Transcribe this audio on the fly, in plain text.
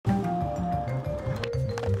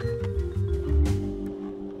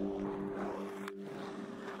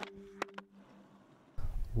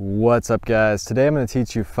What's up guys? Today I'm going to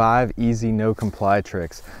teach you 5 easy no comply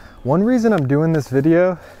tricks. One reason I'm doing this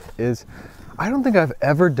video is I don't think I've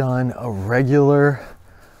ever done a regular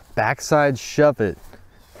backside shove it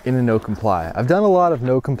in a no comply. I've done a lot of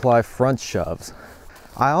no comply front shoves.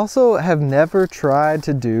 I also have never tried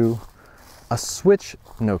to do a switch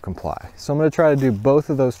no comply. So I'm going to try to do both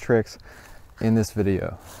of those tricks in this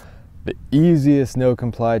video. The easiest no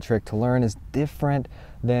comply trick to learn is different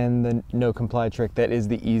than the no comply trick that is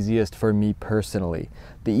the easiest for me personally.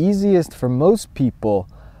 The easiest for most people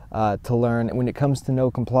to learn when it comes to no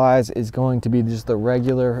complies is going to be just the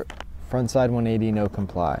regular frontside 180 no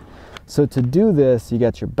comply. So to do this, you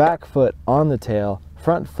got your back foot on the tail,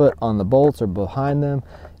 front foot on the bolts or behind them.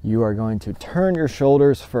 You are going to turn your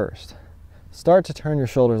shoulders first. Start to turn your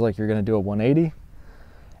shoulders like you're going to do a 180,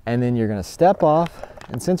 and then you're going to step off,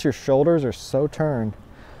 and since your shoulders are so turned,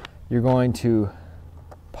 you're going to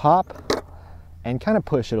pop and kind of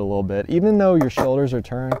push it a little bit. Even though your shoulders are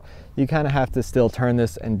turned, you kind of have to still turn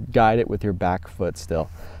this and guide it with your back foot still.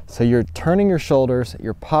 So you're turning your shoulders,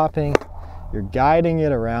 you're popping, you're guiding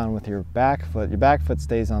it around with your back foot. Your back foot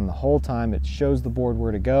stays on the whole time. It shows the board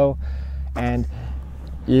where to go, and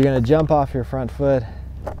you're going to jump off your front foot,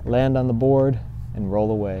 land on the board, and roll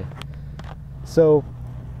away. So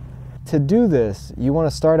to do this, you want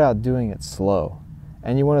to start out doing it slow,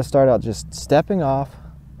 and you want to start out just stepping off,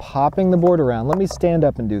 popping the board around. Let me stand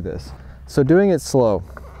up and do this. So doing it slow,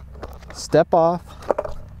 step off,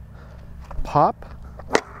 pop,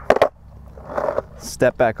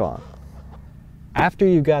 step back on. After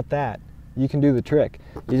you got that, you can do the trick.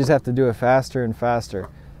 You just have to do it faster and faster.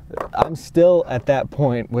 I'm still at that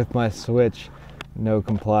point with my switch no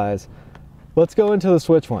complies. Let's go into the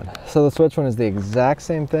switch one. So the switch one is the exact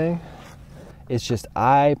same thing. It's just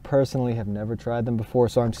I personally have never tried them before,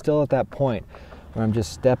 so I'm still at that point where I'm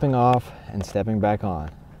just stepping off and stepping back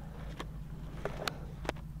on.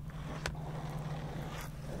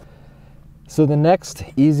 So the next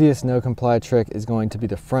easiest no comply trick is going to be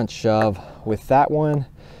the front shove. With that one,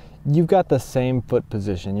 you've got the same foot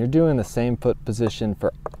position. You're doing the same foot position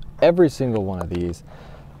for every single one of these.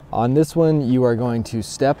 On this one, you are going to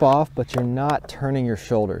step off, but you're not turning your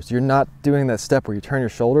shoulders. You're not doing that step where you turn your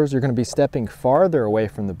shoulders. You're going to be stepping farther away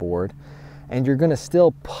from the board, and you're going to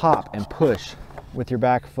still pop and push with your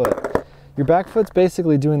back foot. Your back foot's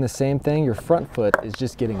basically doing the same thing. Your front foot is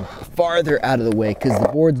just getting farther out of the way because the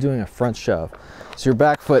board's doing a front shove. So your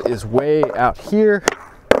back foot is way out here.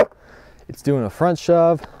 It's doing a front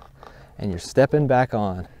shove, and you're stepping back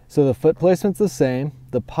on. So the foot placement's the same,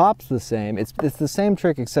 the pop's the same. It's the same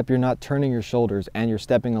trick, except you're not turning your shoulders and you're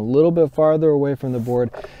stepping a little bit farther away from the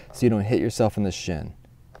board so you don't hit yourself in the shin.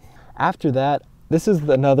 After that, this is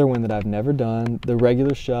another one that I've never done, the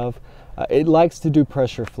regular shove. It likes to do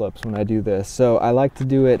pressure flips when I do this. So I like to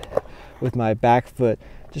do it with my back foot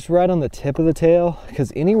just right on the tip of the tail,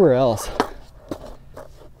 because anywhere else,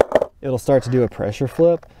 it'll start to do a pressure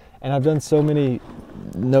flip. And I've done so many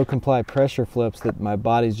no comply pressure flips that my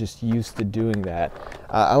body's just used to doing that.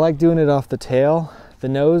 I like doing it off the tail. The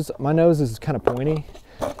nose, my nose is kind of pointy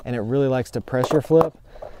and it really likes to pressure flip.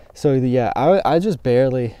 So yeah, I just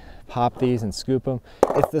barely pop these and scoop them.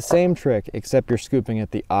 It's the same trick, except you're scooping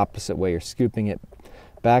it the opposite way. You're scooping it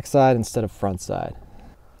backside instead of front side.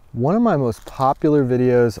 One of my most popular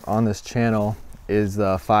videos on this channel is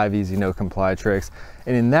the 5 easy no comply tricks.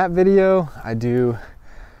 And in that video, I do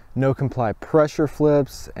no comply pressure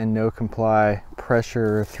flips and no comply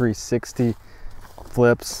pressure 360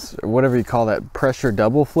 flips, or whatever you call that, pressure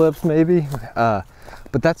double flips maybe, but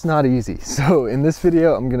that's not easy. So in this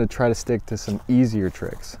video, I'm going to try to stick to some easier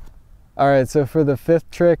tricks. All right, so for the 5th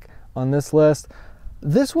trick on this list,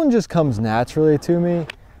 this one just comes naturally to me,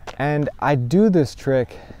 and I do this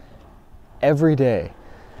trick every day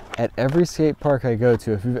at every skate park I go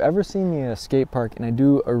to. If you've ever seen me at a skate park and I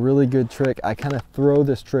do a really good trick, I kind of throw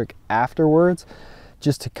this trick afterwards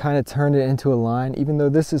just to kind of turn it into a line. Even though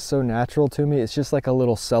this is so natural to me, it's just like a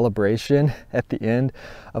little celebration at the end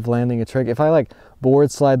of landing a trick. If I like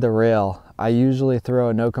board slide the rail, I usually throw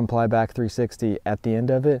a no comply back 360 at the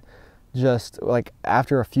end of it, just like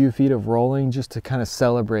after a few feet of rolling, just to kind of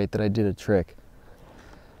celebrate that I did a trick.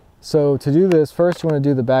 So to do this, first you want to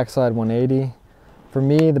do the backside 180. For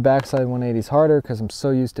me, the backside 180 is harder because I'm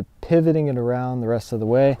so used to pivoting it around the rest of the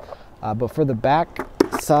way. But for the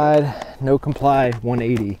backside no comply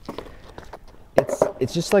 180,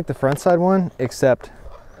 it's just like the front side one, except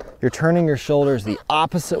you're turning your shoulders the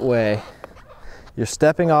opposite way, you're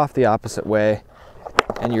stepping off the opposite way,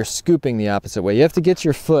 and you're scooping the opposite way. You have to get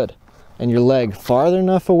your foot and your leg farther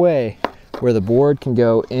enough away where the board can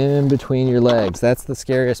go in between your legs. That's the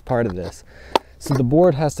scariest part of this. So the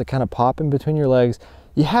board has to kind of pop in between your legs.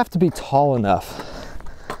 You have to be tall enough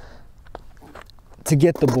to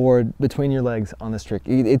get the board between your legs on this trick.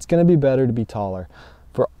 It's going to be better to be taller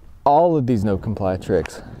for all of these no comply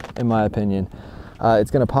tricks, in my opinion. It's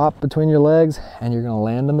going to pop between your legs and you're going to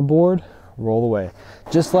land on the board, roll away.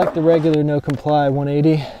 Just like the regular no comply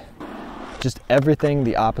 180, just everything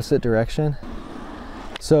the opposite direction.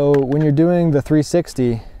 So when you're doing the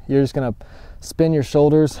 360, you're just going to spin your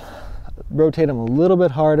shoulders, rotate them a little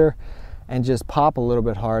bit harder, and just pop a little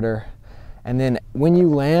bit harder. And then when you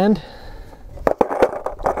land,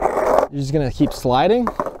 you're just gonna keep sliding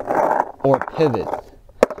or pivot.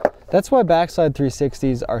 That's why backside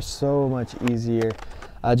 360s are so much easier.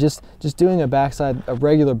 Just doing a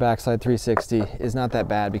regular backside 360 is not that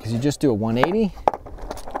bad, because you just do a 180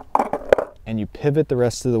 and you pivot the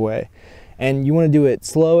rest of the way. And you want to do it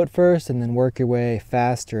slow at first and then work your way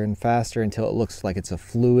faster and faster until it looks like it's a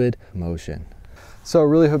fluid motion. So I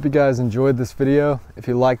really hope you guys enjoyed this video. If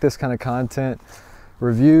you like this kind of content,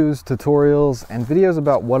 reviews, tutorials, and videos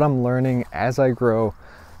about what I'm learning as I grow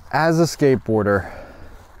as a skateboarder.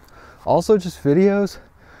 Also just videos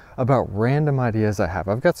about random ideas I have.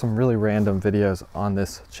 I've got some really random videos on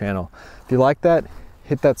this channel. If you like that,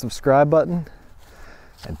 hit that subscribe button,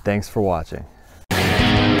 and thanks for watching.